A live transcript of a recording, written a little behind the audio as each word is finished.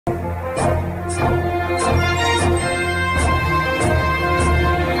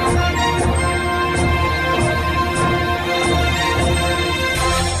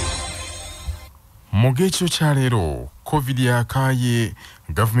Mugecho kyaleero COVID ya Akaye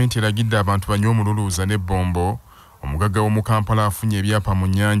government eragidde abantu banywe omululuuza n'ebbombo. Omugaga w'omu Kampala afunye ebyapa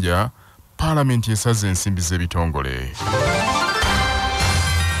Munyanja. Parliament Essaze Ensimbi Zebitongole.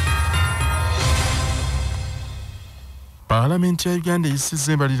 Parliament ya Uganda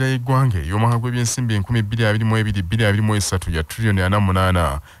eyisizza embalirira y'eggwanga ey'omwaka gw'ebyensimbi 2022-2023 ya trillioni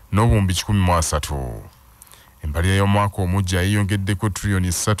 48 n'obuwumbi 103. Embalirira y'omwaka omujja yeyongeddeko trillioni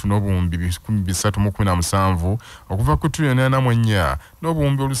 3 n'obuwumbi 317 okuva ku trillioni 44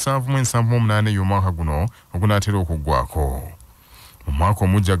 n'obuwumbi 778 ey'omwaka guno ogunaatera okuggwako. Mu mwaka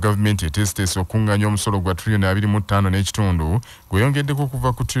omujja gavumenti eteesiteese okunganya omusolo gwa trillioni 25 n'ekitundu gweyongeddeko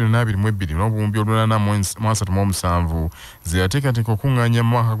okuva ku trillioni 22 n'obuwumbi 837 ze yateekateeka okunganya mu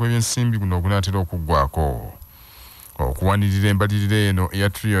mwaka gw'ebyensimbi guno ogunaatera okuggwako. Okuwanirira embalirira eno eya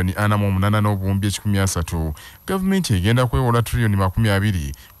trillioni 48 n'obuwumbi 130 gavumenti egenda kwewola trillioni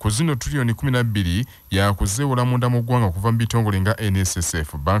 20 ku zino trillioni 12 yakuzeewola munda mu ggwanga okuva mu bitongole nga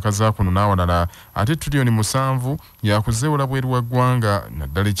NSSF, banka za kuno n'awalala, ate trillioni 7 yakuzeewola bweru wa ggwanga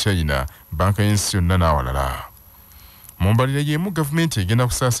naddala China, banka y'ensi yonna n'awalala. Mu mbalirira y'emu gavumenti egenda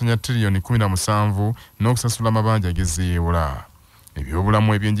kusaasanya trillioni 17 n'okusasula amabanja agezeewola.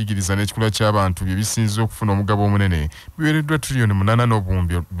 Ebyobulamu ebyenjigiriza n'ekikula ky'abantu bye bisinze okufuna omugabo omunene biweereddwa trillioni 8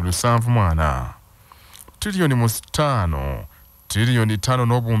 n'obuwumbi 74. Trillioni 5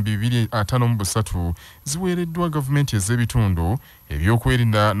 n'obuwumbi 253 ziweereddwa gavumenti ez'ebitundu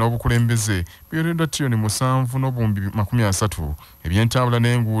ebyokwerinda n'obukulembeze biweereddwa trillioni 7 n'obuwumbi 30. Ebyentambula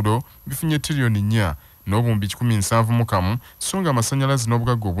n'enguudo bifunye trillioni 4 n'obuwumbi 17 so nga amasannyalaze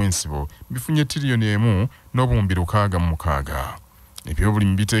n'obugagga obw'ensibo bifunye trillioni 1 n'obuwumbi 66.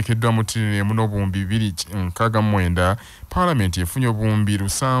 Ebyobulimi biteekeddwa mu trillioni 1 n'obuwumbi 269. Parliament efunye obuwumbi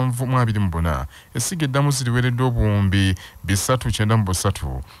 724. Essiga eddamu ziriweereddwa obuwumbi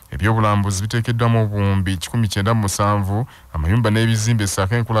 393. Ebyobulambuzi biteekeddwamu obuwumbi 197. Amayumba n'ebizimbe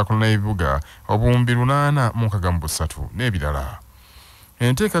ssaako enkulaakulana y'ebibuga obuwumbi 863 n'ebirala.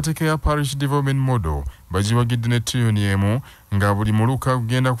 Enteekateeka ya Parish Development Model bagiwagidde ne trillioni 1 nga buli muluka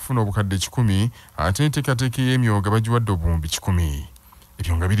kugenda kufuna obukadde 10, ate enteekateeka y'emyoga bagiwadde obuwumbi 10.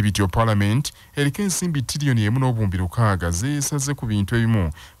 Ebyo nga biri bityo Parliament eriko ensimbi trillioni 1 n'obuwumbi 6 zeesaze ku bintu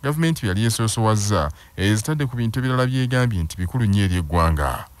ebimu gavumenti yali esoosoowazza ezitadde ku bintu ebirala byegambye nti bikulu nnyo eri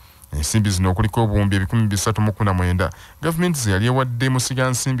eggwanga. Ensimbi zino okuliko obuwumbi 319 gavumenti ze yali ewadde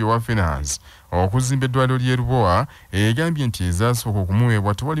musigansimbi wa finance okuzimba eddwaliro ly'e Lubowa egambye nti ezasooka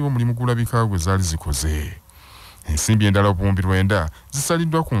okumuweebwa tewaliwo mulimu gulabika gwe zaali zikoze. Ensimbi endala obuwumbi 9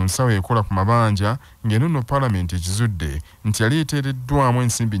 zisaliddwa ku nsawo ekola ku mabanja ng'eno nno Parliament ekizudde nti yali eteereddwamu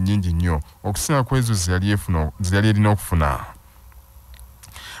ensimbi nnyingi nnyo okusinga ku ezo ze yali erina okufuna.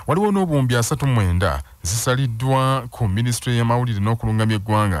 Waliwo n'obuwumbi 39 zisaliddwa ku Ministry y'amawulire n'okulungamya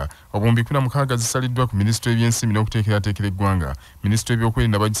eggwanga, obuwumbi 16 zisaliddwa ku Ministry y'ebyensimbi n'okuteekerateekera eggwanga, Ministry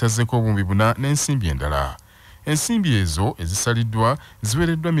y'ebyokwerinda bagisazeeko obuwumbi 4 n'ensimbi endala. Ensimbi ezo ezisaliddwa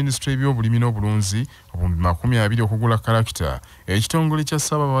ziweereddwa Ministry y'ebyobulimi n'obulunzi obuwumbi 20 okugula kalakita, ekitongole kya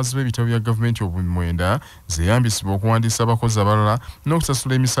Ssaababazi b'ebitabo bya gavumenti obuwumbi 9 zeeyambisibwa okuwandiisa abakozi abalala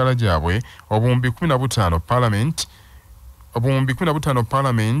n'okusasula emisaala gyabwe, obuwumbi 15 Parliament obuwumbi 15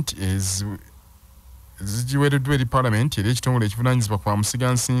 Parliament zigiweereddwa eri Parliament eri ekitongole ekivunaanyizibwa ku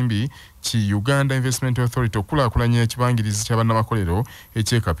musigansimbi ki Uganda Investment Authority okukulaakulanya ekibangirizi kya bannamakolero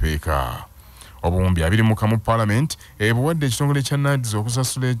ekyekapeeka. Obuwumbi 21 mu Parliament ebuwadde ekitongole kya NADS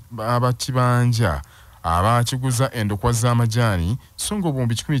okusasula abakibanja abakiguza endokwa z'amajaani, so nga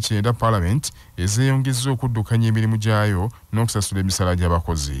obuwumbi 19 Parliament ezeeyongezza okuddukanya emirimu gyayo n'okusasula emisaala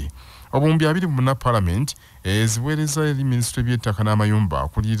gy'abakozi. Obuwumbi 24 Parliament eziweereza eri Ministry by'ettaka n'amayumba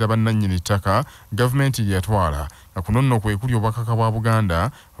okulirira bannannyini ttaka gavumenti lye yatwala, nga kuno nno kwe kuli obubaka bwa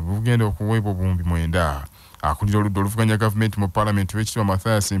Buganda bugenda okuweebwa obuwumbi 9. Akulira oludda oluvuganya gavumenti mu Parliament w'ekitiibwa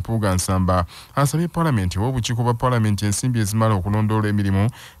Mathias Mpuuga Nsamba asabye Parliament w'obukiiko bwa Parliament ensimbi ezimala okulondoola emirimu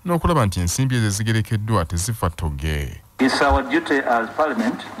n'okulaba nti ensimbi ezo ezigerekeddwa tezifa ttogge. It's our duty as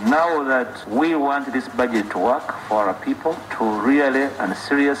Parliament, now that we want this budget to work for our people, to really and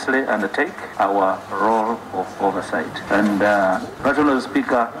seriously undertake our role of oversight. And Honourable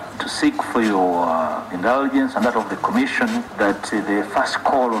Speaker, to seek for your indulgence and that of the Commission that the first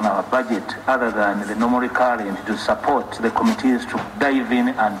call on our budget, other than the normal recurring, to support the committees to dive in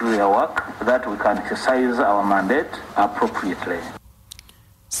and do their work, so that we can exercise our mandate appropriately.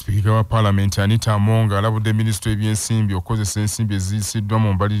 Speaker wa Parliament Anita Amonga alabudde Ministry y'Ensimbi okozesa ensimbi eziyisiddwa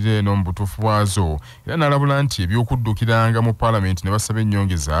mu mbalire eno mu butuufu bwazo era n'alabula nti ebyokuddukiranga mu Parliament ne basaba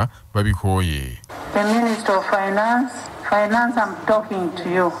ennyongeza babikooye. The Minister of Finance, I'm talking to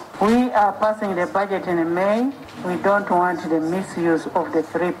you. We are passing the budget in May. We don't want the misuse of the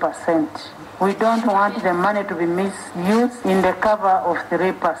 3%. We don't want the money to be misused in the cover of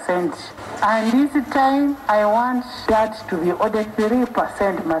 3%. And this time, I want that to be, or the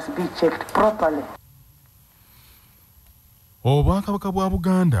 3% must be checked properly. Obwakabaka bwa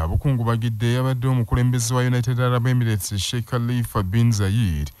Buganda bukungubagidde yabadde omukulembeze wa United Arab Emirates Sheikh Khalifa bin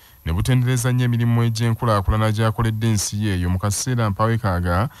Zayed ne butendereza nnyo emirimu egy'enkulaakulana gy'akoledde ensi ye eyo mu kaseera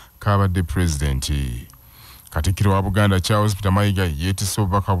mpawekaaga kaabadde pulezidenti. Katikkiro wa Buganda Charles Peter Mayiga yeetisse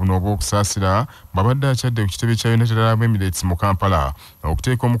obubaka buno obw'okusaasira babadde akyadde ku kitebe kya United Arab Emirates mu Kampala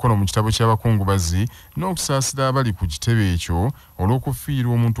okuteeka omukono mu kitabo ky'abakungubazi n'okusaasira abali ku kitebe ekyo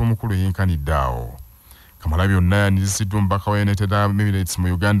olw'okufiirwa omuntu omukulu eyenkanidde awo. Kamalabyonna yaniriziddwa omubaka wa United Arab Emirates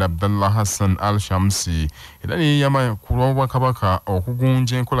mu Uganda Abdallah Hassan al-Shamsi era neyeeyama ku lw'obwakabaka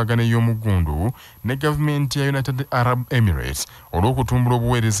okugunja enkolagana ey'omuggundu ne gavumenti ya United Arab Emirates olw'okutumbula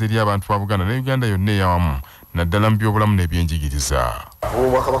obuweereza eri abantu ba Buganda ne Uganda yonna eyawamu naddala mu byobulamu n'ebyenjigiriza.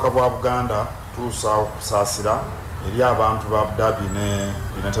 Obwakabaka bwa Buganda tuusa okusaasira eri abantu ba Abu Dhabi ne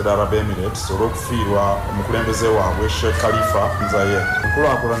United Arab Emirates olw'okufiirwa omukulembeze waabwe Sheikh Khalifa bin Zayed.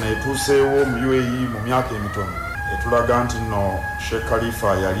 Enkulaakulana etuuseewo mu UAE mu myaka emitono etulaga nti nno Sheikh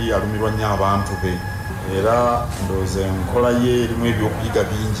Khalifa yali alumirwa nnyo abantu be era ndowooza enkola ye erimu ebyokuyiga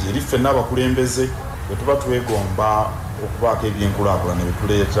bingi eri ffenna abakulembeze bwe tuba twegomba okubaako ebyenkulaakulana bye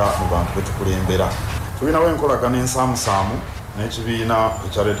tuleeta mu bantu be tukulembera. Tulinawo enkolagana ensaamusaamu n'ekibiina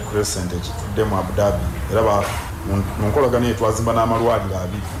ekya Red Crescent ekitudde mu Abu Dhabi era mu nkolagana eyo twazimba n'amalwaliro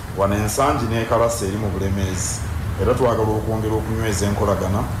abiri wano ensangi n'ekalasa eri mu Bulemeezi era twagala okwongera okunyweza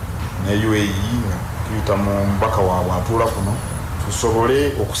enkolagana ne UAE nga tuyita mu mubaka waabwe atuula kuno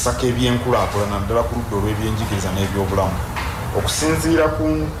tusobole okusaka ebyenkulaakulana ddala ku ludda olw'ebyenjigiriza n'ebyobulamu. Okusinziira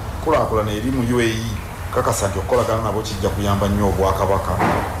ku nkulaakulana eri mu UAE kakasa nti okukolagana nabo kijja kuyamba nnyo Obwakabaka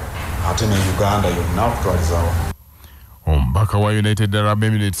ate ne Uganda yonna okutwalizawo. Omubaka wa United Arab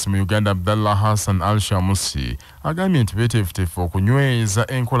Emirates mu Uganda Abdallah Hassan al-Shamsi agambye nti beeteefuteefu okunyweza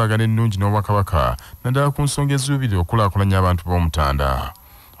enkolagana ennungi n'Obwakabaka naddala ku nsonga ezuubiri okulaakulanya abantu b'omutanda.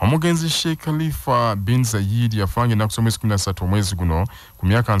 Omugenzi Sheikh Khalifa bin Zayed yafaange ennaku z'omwezi omwezi guno ku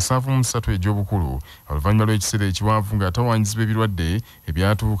myaka 73 egy'obukulu oluvannyuma lw'ekiseera ekiwanvu ng'atawaanyizibwa ebirwadde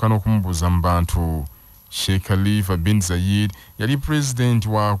ebyatuuka n'okumubuuza mu bantu. Sheikh Khalifa bin Zayed yali pulezidenti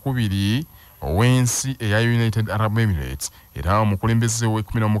wa kubiri ow'ensi eya United Arab Emirates era omukulembeze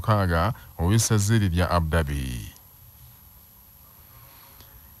w'e16 ow'essaze lya Abu Dhabi.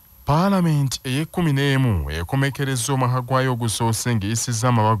 Parliament ey'e11 ekomekereza omwaka gwayo ogusoose ng'eyisizza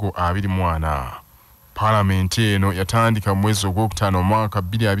amabago 24. Parliament eno yatandika mu mwezi ogwokutaano omwaka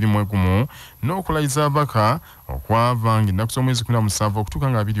 2021 n'okulayiza ababaka okwava ng'ennaku z'omwezi 17 okutuuka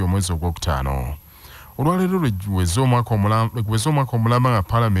nga 2 omwezi ogwokutaano. Olwaleero lwegweza omwaka omulamba nga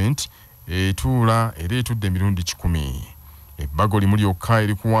Parliament etuula era etudde emirundi 10. Ebbago limu lyokka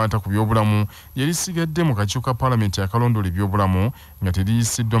erikuwaata ku byobulamu yerisigadde mu kakiiko ka Parliament akalondola ebyobulamu nga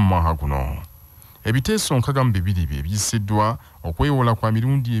teriyisiddwa mu mwaka guno. Ebiteeso 62 bye ebiyisiddwa okwewola kwa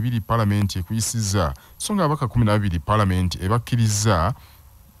mirundi 2 Parliament ekuyisizza so nga ababaka 12 Parliament ebakkiriza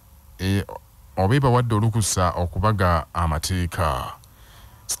oba ebawadde olukusa okubaga amateeka.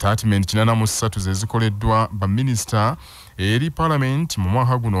 Statement 83 zezikoleddwa baminisita eri Parliament mu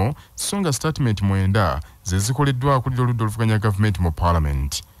mwaka guno so nga statement 9 zezikoleddwa kulira oludda oluvuganya gavumenti mu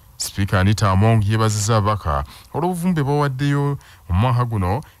Parliament. Speaker Anita Amonga yeebazizza ababaka olw'obuvumbe bawaddeyo mu mwaka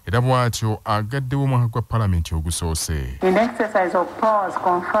guno era bw'atyo agaddewo omwaka gwa Parliament ogusoose. In exercise of powers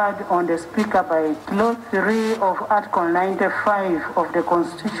conferred on the Speaker by Clause 3 of Article 95 of the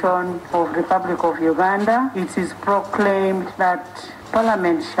Constitution of the Republic of Uganda, it is proclaimed that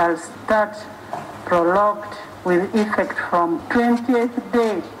Parliament shall start prologued with effect from 20th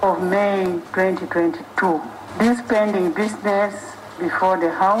day of May 2022. This pending business before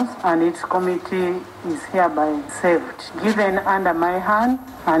the House and its committee is hereby saved, given under my hand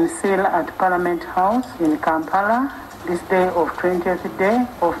and sealed at Parliament House in Kampala this day of 20th day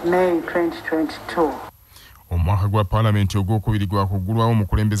of May 2022. Omwaka gwa Parliament ogwokubiri gwakuggulwawo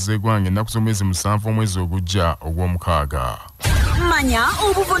omukulembeze gwange ennaku z'omwezi 7 omwezi ogujja ogw'omukaaga. Manya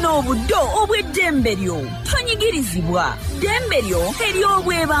obuvuna obuddo obw'eddembe lyo. tonyigirizibwa dembelyo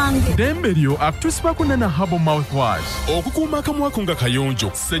ery'obwebange dembelyo akutusibako nana habo mouthwash okukuuma akamwa ko nga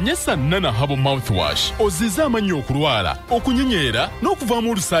kayonjo senyesa nana habo mouthwash oziza amanyi okulwala okunyenyera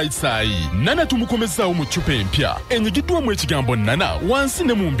n'okuvaamu olusaayisayi nana tumukomezaawo mu ccupa empya enyigiddwamu ekigambo nana wansi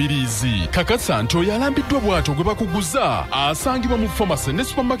ne mu mbiriizi kakasa nti oyo alambiddwa bw'atyo gwe bakuguza asangibwa mu famasi ne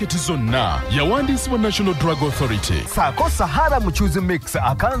supamaketi zonna yawandiisibwa National Drug Authority. Saako Sahara Muchuzi Mix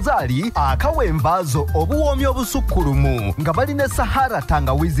akanzaali akawa envaazo obuwoomi obusukkulumu nga balina Sahara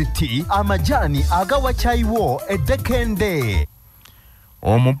tangawizi tea amajani agawa chaiwo eddekende.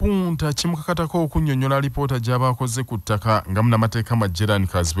 Omupunta kimukakatako okunnyonnyola alipoota gy'abakoze ku ttaka nga munnamateeka Majerani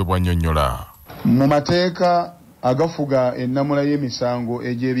Kazibe bw'annyonnyola. Mu mateeka agafuga ennamula y'emisango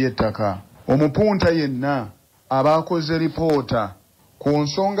egy'eby'ettaka omupunta yenna abakoze lipoota ku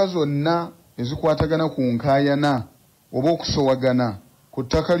nsonga zonna ezikwatagana ku nkaayana oba okusowagana ku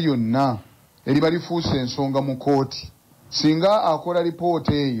ttaka lyonna eriba lifuuse ensonga mu kooti singa akola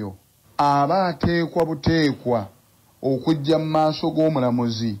lipoota eyo aba ateekwa buteekwa okujja mu maaso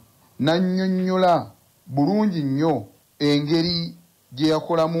g'omulamuzi n'annyonnyola bulungi nnyo engeri gye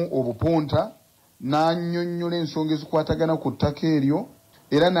yakolamu obupunta n'annyonnyola ensonga ezikwatagana ku ttaka eryo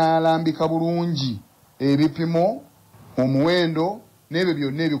era n'alambika bulungi ebipimo omuwendo n'ebyo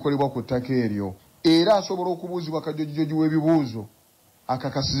byonna ebikolebwa ku ttaka eryo era asobola okubuuzibwa kajojijoji w'ebibuuzo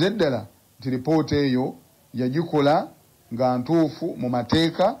akakasiza eddala nti lipoota eyo yagikola nga ntuufu mu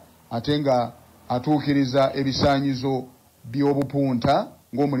mateeka ate nga atuukiriza ebisaanyizo by'obupunta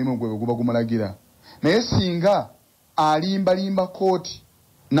ng'omulimu gwe guba gumulagira. Naye singa alimbalimba kooti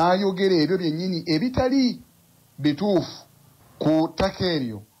n'ayogera ebyo byennyini ebitali bituufu ku ttaka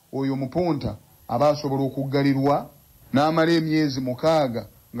eryo oyo mupunta aba asobola okuggalirwa n'amala emyezi 6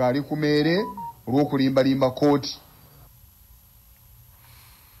 ng'ali ku meere olw'okulimbalimba kooti.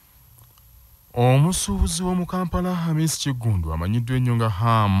 Omusuubuzi w'omu Kampala Hamis Kigundu amanyiddwa ennyo nga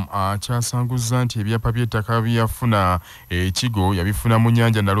Ham akyasanguza nti ebyapa by'ettaka byafuna ekigo yabifuna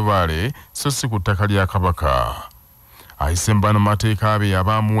Munyanja na Lubaale so si ku ttaka lya Kabaka. Ayise mbano mateeka abe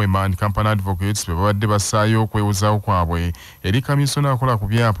abaamuwe Man Kampala Advocates be babadde basaayo okwewuzaawo kwabwe eri kamisona akola ku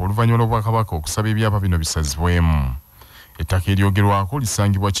byapa oluvannyuma lw'Obwakabaka okusaba ebyapa bino bisazibwemu. Ettaka eryogerwako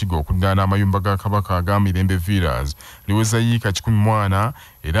lisangibwa Kigo okuliraana amayumba ga Kabaka aga Mirembe Villas liweza yiika 14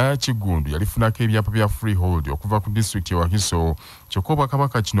 era Kigundu yalifunako ebyapa bya freehold okuva ku disitulikiti ya Wakiso kyokka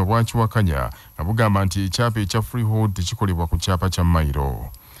Obwakabaka kino bwakiwakanya nga bugamba nti ekyapa ekya freehold tekikolebwa ku kyapa kya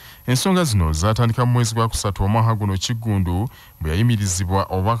Mairo. Ensonga zino zatandika mu mwezi gwa kusatu omwaka guno Kigundu bwe yayimirizibwa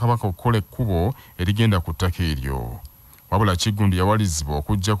Obwakabaka okukola ekkubo erigenda ku ttaka eryo. Wabula Kigundu yawalizibwa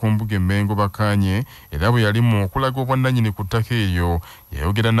okujja ku mbuga Emmengo Bakanye era bwe yali mu okulaga obwannannyini ku ttaka eryo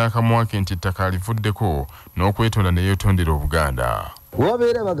yayogera n'akamwa ke nti ettaka alivuddeko n'okwetonda ne yeetondera Obuganda.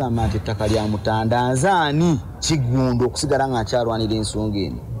 Wabeera bagamba nti ettaka lya mutandanzaani Kigundu okusigala ng'akyalwanira ensonga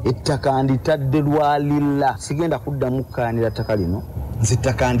eno ettaka nditadde lwalilla sigenda kuddamu kkaanira ttaka lino nze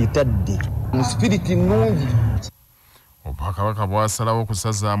ettaka nditadde mu sipiriti nnungi. Obwakabaka bwasalawo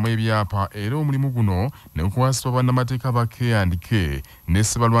okusazaamu ebyapa era omulimu guno ne gukwasibwa bannamateeka ba K&K ne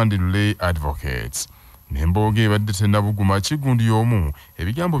Ssebalwandi Lay Advocates. N'embooga ebadde tennabuguma Kigundu y'omu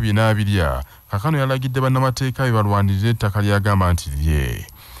ebigambo bye n'abirya kakano yalagidde bannamateeka be balwanirira ettaka lyagamba nti lye.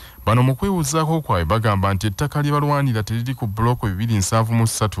 Bano mu kwewuzaako kwabwe bagamba nti ettaka lye balwanira teriri ku buloko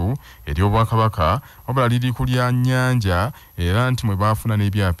 273 ery'Obwakabaka wabula liri ku lya Nyanja era nti mwe baafuna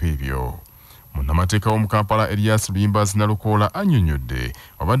n'ebyapa ebyo. Munnamateeka w'omu Kampala Elias Luyimbazi Nalukoola annyonnyodde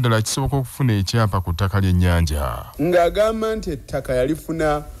wabaddala kisoboka okufuna ekyapa ku ttaka ly'ennyanja. Ng'agamba nti ettaka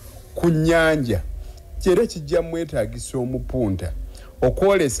yalifuna ku nnyanja kyera kijja mwetaagisa omupunta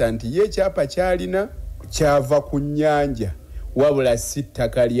okwolesa nti ye ekyapa kyalina kyava ku nnyanja wabula si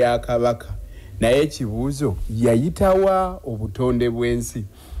ttaka lya Kabaka. Naye ekibuuzo yayitawa obutonde bw'ensi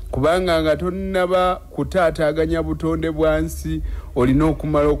kubanga nga tonnaba kutaataaganya butonde bwa nsi olina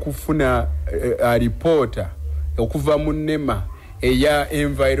okumala okufuna alipoota okuva mu NEMA eya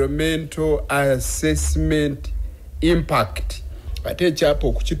Environmental Assessment Impact. Ate ekyapa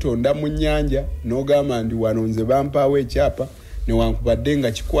okukitonda mu nnyanja n'ogamba nti wano nze bampaawo ekyapa newankubadde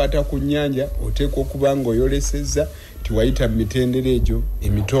nga kikwata ku nnyanja oteekwa okuba ng'oyolesezza tiwayita mu mitendera egyo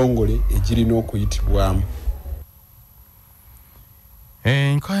emitongole egirina okuyitibwamu.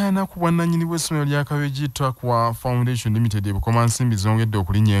 Enkayana ku bwannannyini bw'essomero lya Akaye kwa Foundation Limited ebukoma Ensimbi zongedde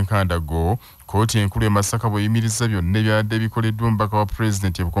okulinnya enkandago kooti enkulu e Masaka bw'eyimiriza byonna ebyabadde bikoleddwa omubaka wa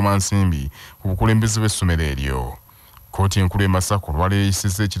pulezidenti ebukoma Ensimbi ku bukulembeze bw'essomero eryo. Kooti enkulu e Masaka olwaleero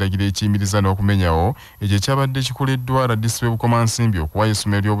eyisizza ekiragiro ekiyimiriza n'okumenyawo ekyo ekyabadde kikoleddwa RDC w'ebukoma Ensimbi okuwaayo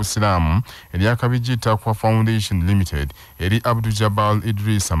essomero ly'obusiraamu erya Akaye kwa Foundation Limited eri Abdul Jabal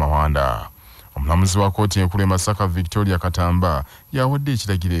Idris Amawanda. Omulamuzi wa kkooti enkulu e Masaka Victoria Katamba yawadde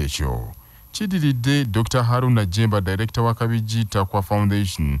ekiragiro ekyo. Kidiridde Dr. Haruna Jemba, Director wa Kabijita kwa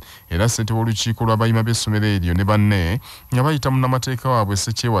Foundation, era ssentebe w'olukiiko lw'abayima b'essomero eryo ne banne nga bayita munnamateeka waabwe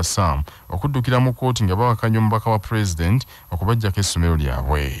Ssekyewa Sam okuddukira mu kkooti nga bawakanya omubaka wa President okubajjako essomero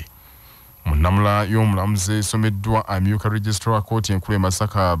lyabwe. Munnamula y'omulamuzi esomeddwa amyuka Registrar wa kkooti enkulu e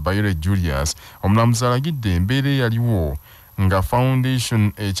Masaka Bayire Julius, omulamuzi alagidde embeera eyaliwo nga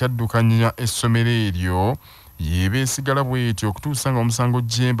Foundation ekyaddukanya essomero eryo yebeesigala bw'etyo okutuusa nga omusango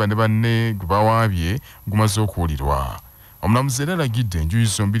Jemba ne banne gwe bawaabye gumaze okuwulirwa. Omulamuzi era alagidde enjuyi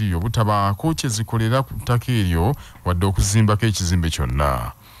zombiri obutabaako kye zikolera ku ttaka eryo wadde okuzimbako ekizimbe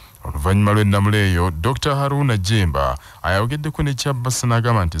kyonna. Oluvannyuma lw'ennamula eyo, Dr. Haruna Jemba ayayogeddeko ne Kyabasa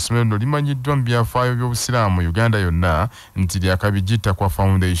n'agamba nti essomero lino limanyiddwa mu byafaayo by'obusiraamu mu Uganda yonna nti lya Kabijita kwa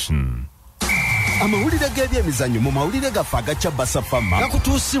Foundation. Amawulire g'ebyemizannyo mu mawulire gaffe aga Kyabasa Fama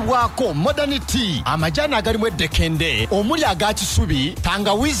gakutuusibwako modernity, amajani agalimu eddekende omuli aga kisubi,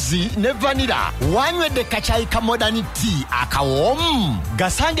 tangawizi ne vanira. Wanywedde kacayi ka modernity akawoomu,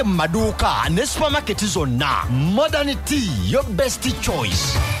 gasange mu maduuka ne supermarket zonna. Modernity, your best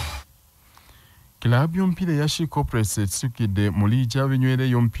choice. Kilabu y'omupiira ya She Corporates esukidde mu liigi y'abenywera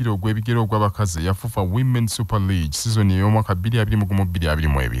ey'omupiira ogw'ebigere ogw'abakazi ya FUFA Women Super League season ey'omwaka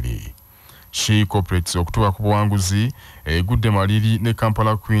 2021-2022. She Corporates okutuuka ku buwanguzi egudde maliri ne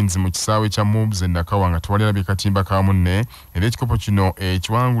Kampala Queens mu kisaawe kya Moobs Nakawa nga tewalirabye katimba ka munne, era ekikopo kino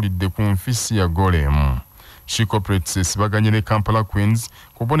ekiwangulidde ku nfisi ya Golem. She Corporates esibaganye ne Kampala Queens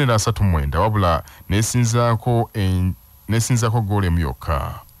ku bubonero 39 wabula n'esinzaako Golem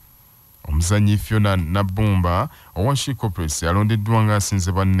yokka. Omuzannyi Fiona Nabumba owa She Corporates yalondeddwa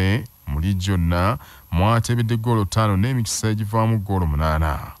ng'asinze banne mu liigi yonna mw'atebedde goolo 5 n'emikisa egivaamu goolo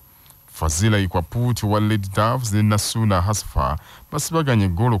 8. Fazila Ikwaputi wa Lady Doves ne Nasuna Hasfa basibaganye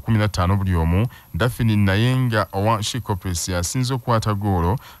goolo 15 buli omu. Daphne Nayenga owa She Corporates yasinze okukwata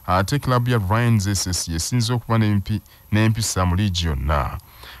goolo, ate klabu ya Ryan's SS yasinze okuba n'empisa mu liigi yonna.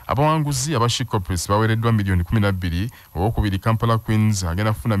 Abawanguzi aba She Corporates baweereddwa milioni 12, owokubiri Kampala Queens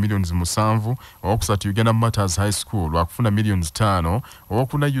agenda kufuna milioni 7, owokusatu Uganda Matters High School wakufuna milioni 5,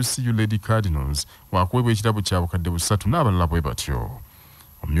 owokuna UCU Lady Cardinals wakuweebwa ekirabo kya bukadde 3 n'abalala bwe batyo.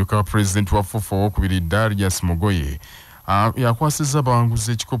 Omumyuka wa President wa FUFA owokubiri Darius Mugoye yakwasizza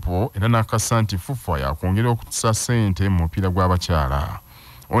abawanguzi ekikopo era n'akassa nti FUFA yakwongera okussa ssente mu mupiira gw'abakyala.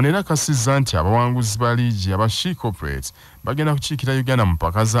 Ono era akasizza nti abawanguzi ba liigi aba She Corporates bagenda kukiikira Uganda mu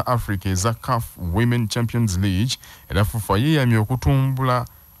mpaka za Africa eza CAF Women Champions League, era FUFA yeeyamye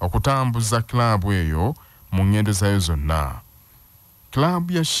okutambuza klabu eyo mu ngendo zayo zonna.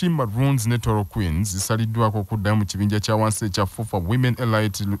 Klabu ya She Maroons ne Toro Queens zisaliddwako okuddayo mu kibinja kya wansi ekya FUFA Women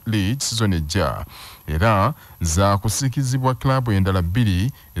Elite League season ejja, era za kusikizibwa klabu endala 2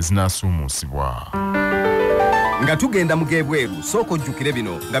 ezinaasuumusibwa. Nga tugenda mu gebweru soko jjukire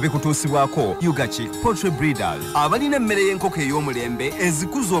bino nga bikutuusibwako Yugachi Poultry Breeders, abalina emmere y'enkoko ey'omulembe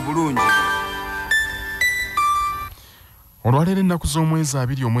ezikuza obulungi. Olwaleero ennaku z'omwezi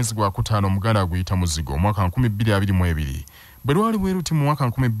 2 omwezi gwa Kutaano Omuganda guyita muzigo omwaka 2022. Bwe lwali bweruti mu mwaka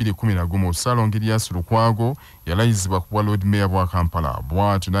 2011 Ssaalongeryasu Lukwago yalayizibwa kuba Lord Mayor bwa Kampala,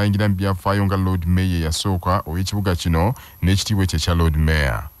 bw'atyo n'ayingira mu byafaayo nga Lord Mayor yasooka ow'ekibuga kino n'ekitiibwa kye kya Lord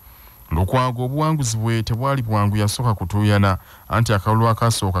Mayor. Lukwago obuwanguzi bwe tebwali bwangu, yasooka kutuuyana anti akalulu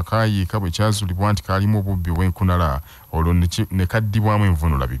akasooka kaayiika bwe kyazuulibwa nti kaalimu obubbi bw'enkunala, olwo ne kaddibwamu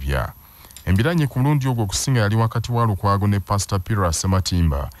envunula bibya. Embiranye ku mulundi ogwo okusinga yali wakati wa Lukwago ne Pastor Pira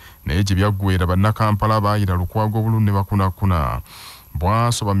Sematimba, naye gye byaggweera bannakampala baayira Lukwago obululu ne bakunakuna.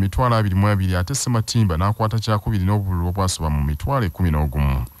 Bwasoba mu 22 ate Sematimba n'akwata kyakubiri n'obululu obwasoba mu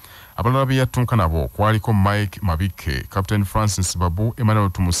 11. Abalala be yattunka nabo kwaliko Mike Mabike, Captain Francis Babu, Emmanuel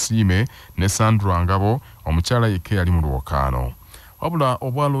Tumusiime ne Sandra Ngabo, omukyala yekka yali mu lwokaano. Wabula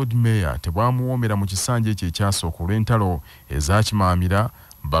obwa Lord Mayor tebwamuwoomera mu kisanja ekyo ekyasooka olw'entalo ezakimaamira,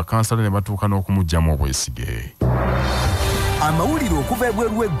 bakansala ne batuuka n'okumugyamu obwesige. Amawulire okuva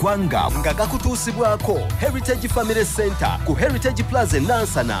ebweru w'eggwanga nga gakutuusibwako Heritage Family Center ku Heritage Plaza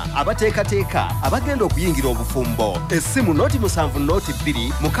Nansana, abateekateeka abagenda okuyingira obufumbo. Essimu noti 7 noti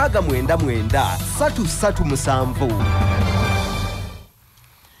 2 699 337.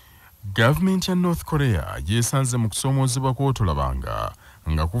 Gavumenti ya North Korea yeesanze mu kusoomoozebwa kw'otulabanga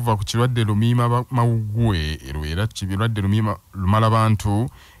nga kuva ku kirwadde lumiima mawuggwe era kirwadde lumiima lumala bantu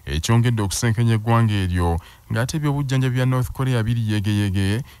ekyongedde okusenkenya eggwanga eryo, ng'ate ebyobujjanjabi bya North Korea biri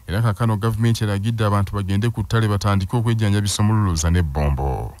yegeyege, era kakano gavumenti eragidde abantu bagende ku ttale batandike okwejjanjabisa omululuuza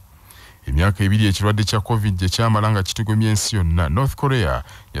n'ebbombo. Emyaka ebiri ekirwadde kya COVID kyamala nga kitugumya ensi yonna, North Korea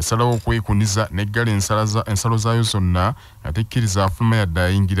yasalawo okwekuniza neggala ensalo zaayo zonna nga tekkiriza afuluma yadde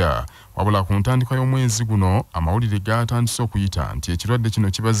ayingira. Wabula ku ntandikwa y'omwezi guno amawulire gaatandise okuyita nti ekirwadde kino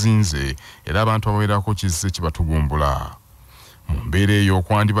kibazinze era abantu abawerako kizze kibatugumbula. Mu mbeera eyo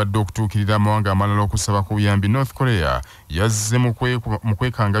okwandibadde okutuukirira amawanga amalala okusaba ku buyambi, North Korea yazze mu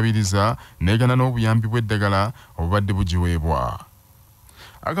kwekangabiriza n'egana n'obuyambi bw'eddagala obubadde bugiweebwa.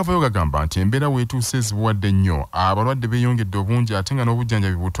 Akavayo gagamba nti embeera weetuuse ezibuwadde nnyo, abalwadde beeyongedde obungi ate nga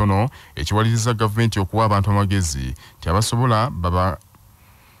n'obujjanjabi butono, ekiwaliriza gavumenti okuwa abantu amagezi nti abasobola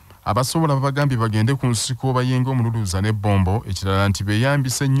babagambye bagende ku nsiko bayenga omululuuza n'ebbombo, ekirala nti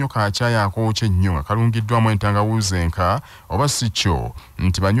beeyambise nnyo kaacaayi akookye ennyo nga kalungiddwamu entangawuuzi enka oba si kyo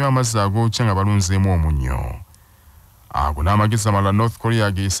nti banywe amazzi agookya nga balunzeemu omunnyo. Ago n'amagezi amalala North Korea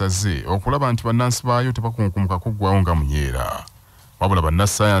geesaze okulaba nti bannansi baayo tebakunkumuka kuggwawo nga munyeera. Wabula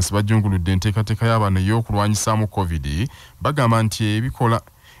bannassaayansi bajjunguludde enteekateeka y'abaana ey'okulwanyisaamu COVID, bagamba nti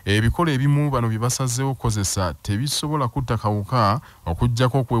ebikola ebimu bano bye basazeewo okukozesa tebisobola kutta kawuka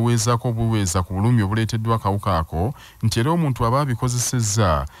okuggyako okweweezaako obuweeza ku bulumi obuleeteddwa akawuka ako, nti era omuntu aba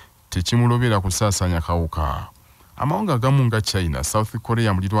abikozesezza tekimulobera kusaasaanya kawuka. Amawanga agamu nga China, South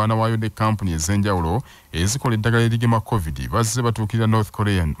Korea mulirwana waayo ne kampuni ez'enjawulo ezikola eddagala erigema COVID bazze batuukirira North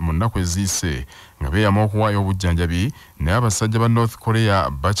Korea mu nnaku eziyise nga beeyama okuwaayo obujjanjabi, naye abasajja ba North Korea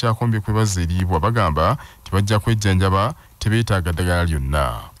bakyakombye kwebaza eriibwa, bagamba tibajja kwejjanjaba, tebeetaaga ddagala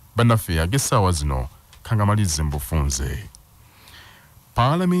lyonna. Bannaffe ag'essaawa zino kangamalize mu bufunze.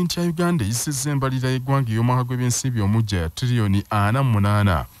 Paalamenti ya Uganda eyisizza embalirira y'eggwanga ey'omwaka gw'ebyensimbi omujja ya tiriyoni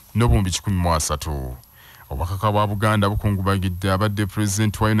 48 n'obuwumbi 13. Obubaka bwa Buganda bukungubagidde abadde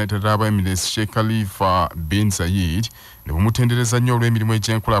Pulezidenti wa United Arab Emirates Sheikh Khalifa bin Zayed ne bumutendereza nnyo olw'emirimu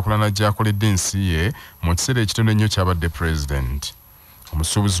egy'enkulaakulana gy'akoledde ensi ye mu kiseera ekitono ennyo ky'abadde Pulezidenti.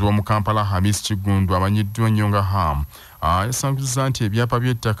 Omusuubuzi w'omu Kampala Hamis Kigundu amanyiddwa nnyo nga Ham yasanguzza nti ebyapa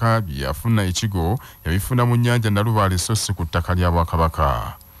by'ettaka bye yafuna ekigo yabifuna mu nnyanja Nalubaale so si ku ttaka lya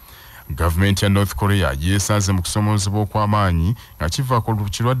Bwakabaka. Gavumenti ya North Korea yeesanze mu kusomoozebwa okw'amaanyi nga kiva ku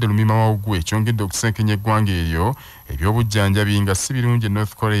kirwadde lumimamawuggwe ekyongedde okusenkenya eggwanga eryo, ebyobujjanjabi nga si birungi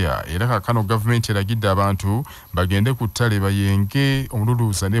North Korea, era kaakano gavumenti eragidde abantu bagende ku ttale bayenge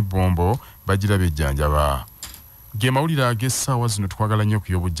omululuuza n'ebbombo bagirabe ejjanjaba. Ge mawulire ag'essaawa zino twagala nnyo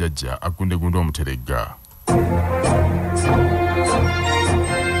ku y'obujjajja Aggundegunde Omuteregga.